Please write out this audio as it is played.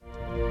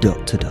The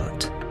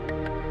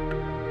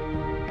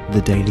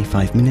daily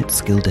 5-minute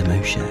skill demo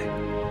show.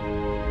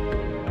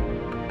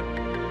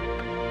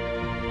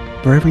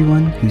 For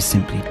everyone who's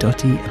simply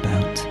dotty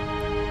about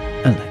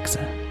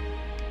Alexa.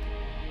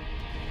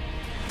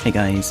 Hey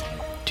guys,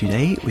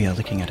 today we are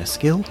looking at a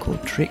skill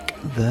called Trick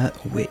the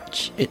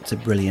Witch. It's a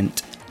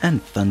brilliant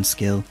and fun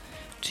skill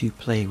to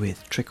play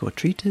with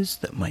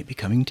trick-or-treaters that might be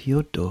coming to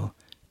your door.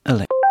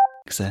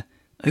 Alexa,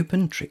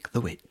 open Trick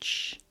the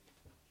Witch.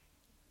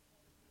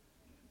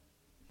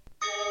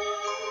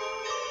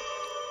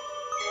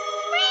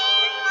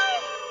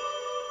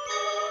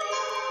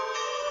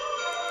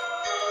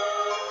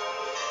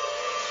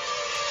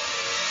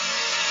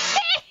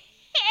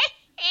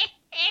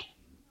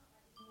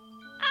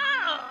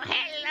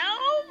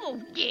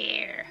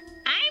 Dear,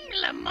 I'm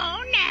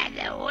Lamona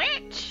the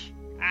Witch.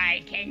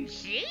 I can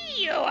see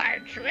you are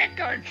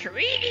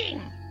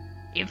trick-or-treating.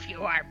 If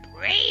you are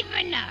brave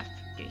enough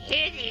to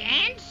hear the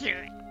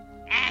answer,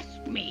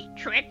 ask me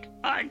trick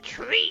or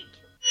treat.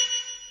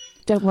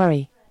 Don't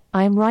worry,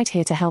 I am right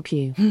here to help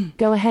you.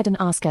 Go ahead and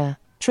ask her,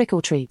 trick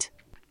or treat.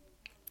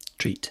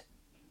 Treat.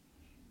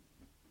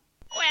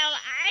 Well,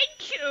 I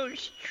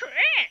choose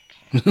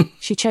trick.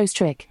 She chose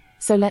trick,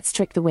 so let's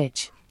trick the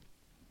witch.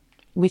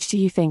 Which do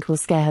you think will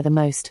scare her the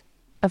most?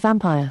 A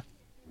vampire?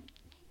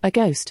 A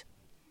ghost?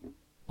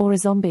 Or a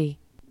zombie?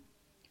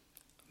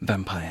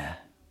 Vampire.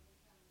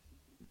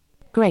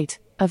 Great,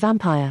 a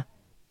vampire.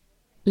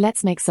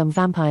 Let's make some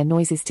vampire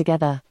noises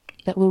together.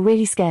 That will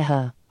really scare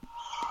her.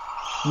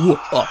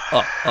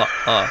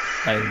 I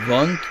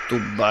want to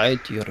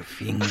bite your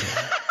finger.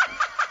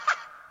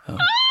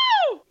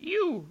 Oh,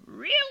 you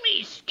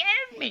really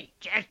scared me.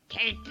 Just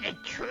take the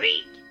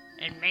treat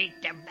and make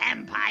the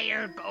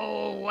vampire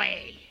go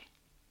away.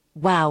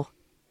 Wow.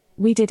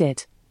 We did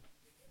it.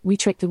 We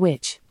tricked the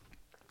witch.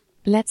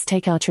 Let's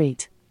take our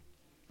treat.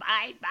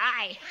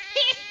 Bye-bye.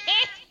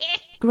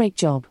 Great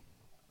job.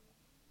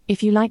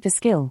 If you like the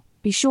skill,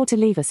 be sure to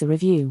leave us a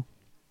review.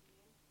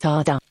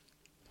 Ta-da.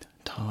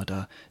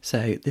 Ta-da.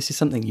 So this is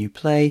something you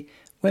play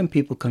when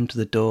people come to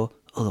the door,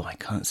 although I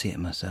can't see it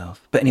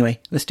myself. But anyway,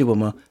 let's do one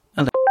more.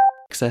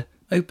 Alexa,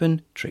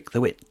 open Trick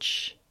the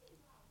Witch.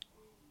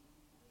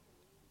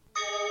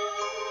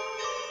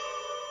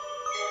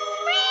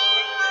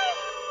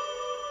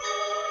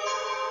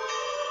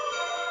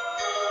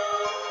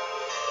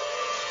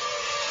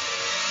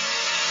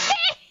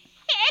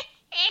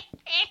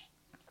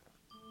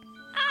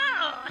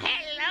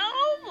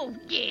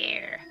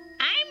 Dear,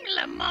 I'm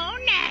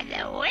Lamona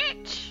the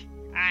Witch.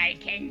 I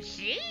can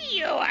see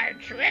you are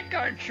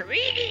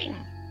trick-or-treating.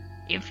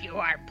 If you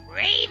are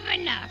brave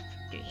enough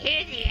to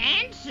hear the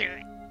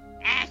answer,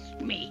 ask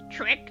me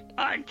trick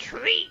or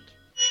treat.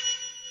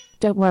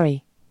 Don't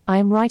worry, I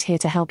am right here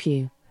to help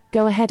you.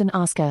 Go ahead and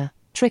ask her,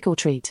 trick or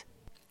treat.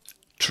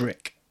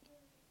 Trick.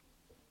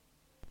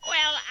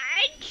 Well,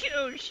 I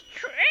choose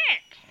trick.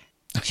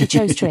 She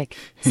chose trick,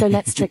 so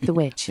let's trick the I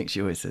witch. think she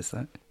always says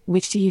that.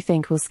 Which do you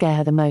think will scare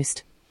her the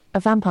most? A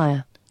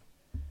vampire?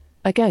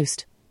 A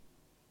ghost?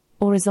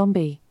 Or a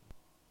zombie?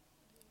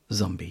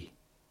 Zombie.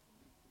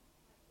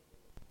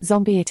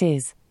 Zombie it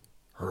is.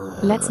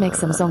 Let's make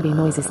some zombie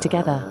noises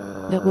together.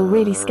 That will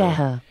really scare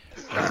her.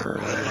 I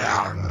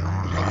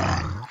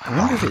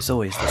wonder if it's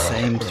always the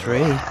same three.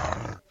 Maybe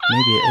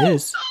it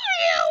is.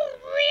 You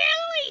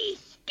really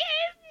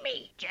scared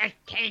me. Just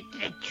take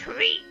the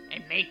treat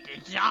and make the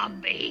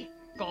zombie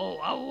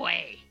go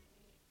away.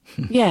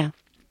 Yeah,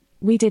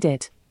 we did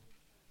it.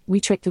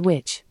 We tricked the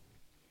witch.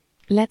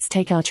 Let's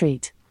take our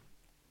treat.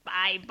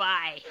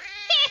 Bye-bye.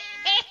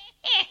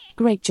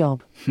 Great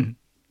job.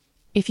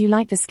 If you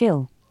like the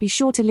skill, be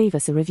sure to leave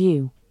us a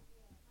review.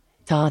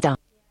 Ta-da.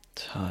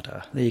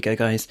 Ta-da. There you go,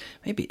 guys.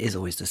 Maybe it is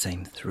always the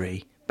same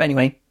three. But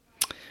anyway,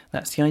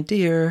 that's the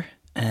idea.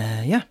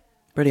 Yeah,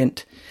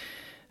 brilliant.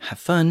 Have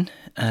fun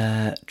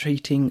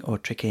treating or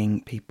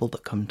tricking people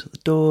that come to the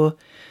door,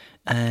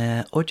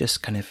 or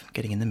just kind of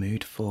getting in the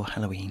mood for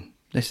Halloween.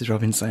 This is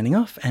Robin signing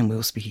off, and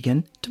we'll speak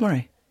again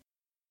tomorrow.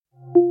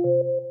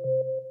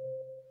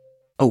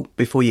 Oh,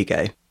 before you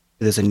go,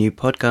 there's a new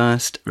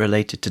podcast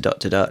related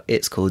to ...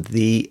 It's called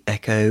The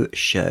Echo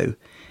Show.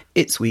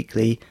 It's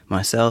weekly.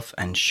 Myself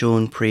and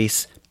Sean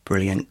Priest,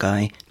 brilliant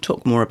guy,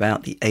 talk more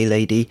about the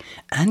A-Lady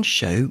and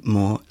show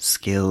more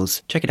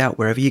skills. Check it out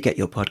wherever you get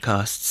your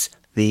podcasts.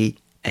 The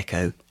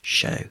Echo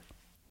Show.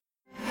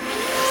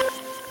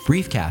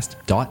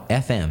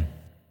 Briefcast.fm